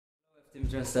Team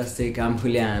Transtastic, I'm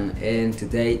Julian, and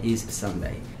today is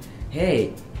Sunday.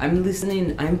 Hey, I've been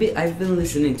listening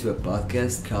to a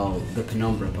podcast called the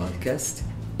Penumbra Podcast.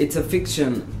 It's a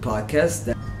fiction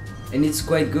podcast, and it's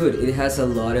quite good. It has a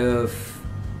lot of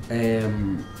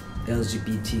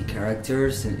LGBT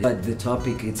characters, but the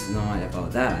topic is not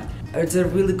about that. It's a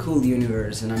really cool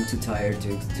universe, and I'm too tired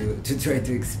to try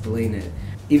to explain it.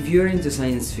 If you're into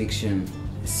science fiction,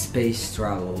 space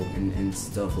travel and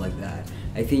stuff like that,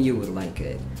 I think you would like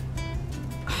it.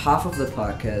 Half of the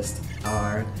podcast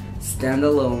are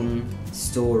standalone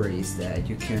stories that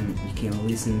you can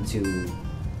listen to,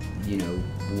 you know,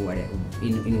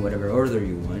 in whatever order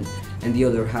you want, and the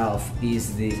other half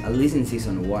is this, at least in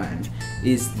season 1,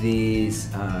 is this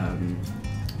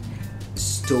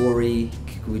story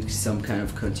with some kind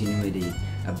of continuity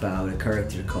about a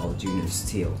character called Julian,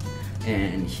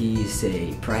 and he's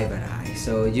a private eye.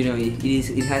 So you know,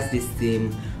 it has this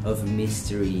theme of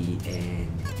mystery and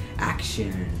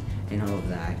action and all of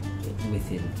that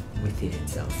within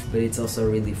itself. But it's also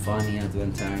really funny at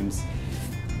one times.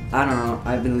 I don't know,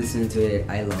 I've been listening to it,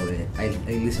 I love it. I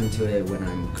listen to it when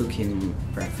I'm cooking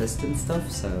breakfast and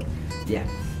stuff, so yeah.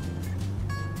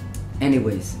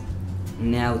 Anyways,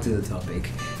 now to the topic.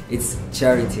 It's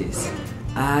charities.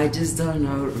 I just don't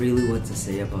know really what to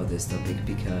say about this topic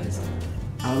because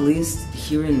at least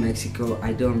here in Mexico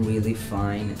I don't really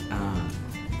find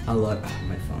a lot of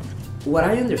my phone. What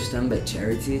I understand by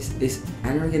charities is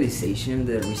an organization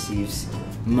that receives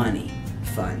money,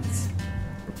 funds,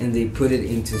 and they put it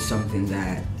into something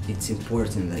that it's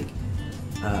important, like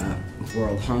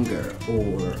world hunger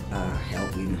or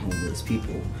helping homeless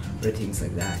people or things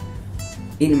like that.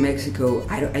 In Mexico,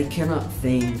 I cannot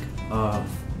think of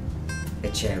a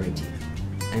charity.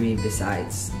 I mean,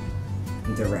 besides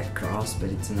the Red Cross, but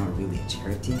it's not really a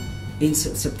charity. In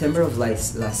September of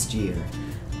last year,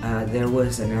 there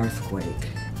was an earthquake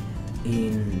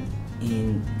in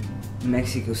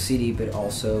Mexico City, but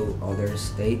also other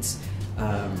states.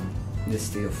 The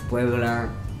state of Puebla,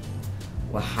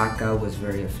 Oaxaca was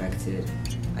very affected.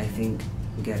 I think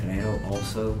Guerrero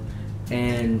also,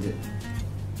 and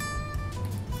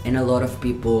a lot of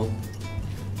people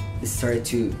started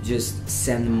to just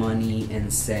send money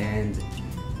and send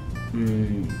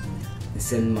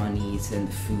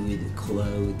food,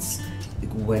 clothes.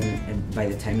 And by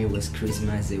the time it was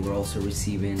Christmas, they were also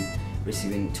receiving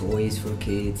toys for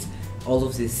kids. All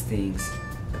of these things,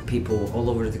 people all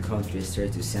over the country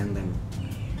started to send them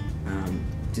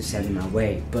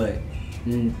away. But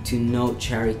to no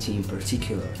charity in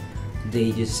particular,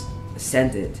 they just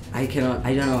sent it. I don't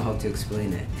know how to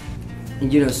explain it.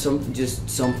 And you know, some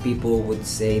people would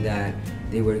say that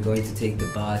they were going to take the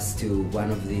bus to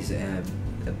one of these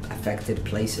affected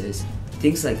places,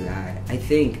 things like that. I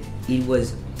think it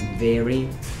was very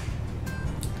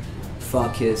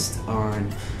focused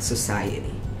on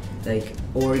society, like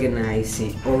organized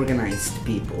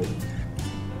people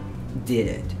did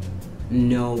it.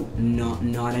 No,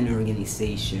 not an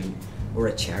organization or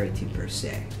a charity per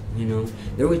se. You know,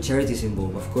 there were charities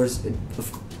involved, of course.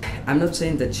 I'm not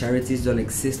saying that charities don't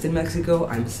exist in Mexico.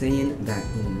 I'm saying that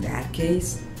in that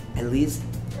case, at least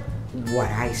what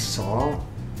I saw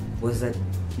was that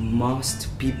most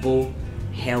people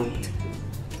helped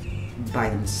by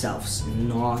themselves,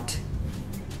 not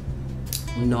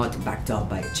backed up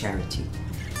by a charity.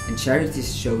 And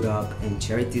charities showed up and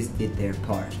charities did their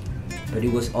part, but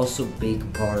it was also a big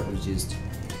part of just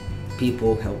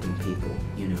people helping people,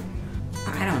 you know.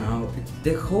 I don't know,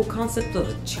 the whole concept of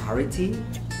a charity,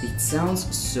 it sounds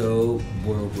so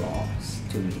bourgeois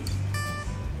to me.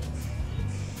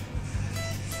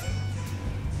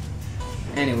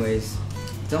 Anyways,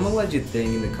 tell me what you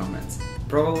think in the comments.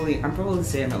 I'm probably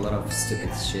saying a lot of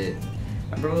stupid shit.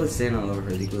 I'm probably saying a lot of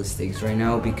ridiculous things right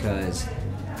now because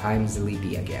I'm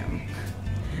sleepy again.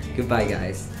 Goodbye,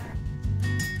 guys.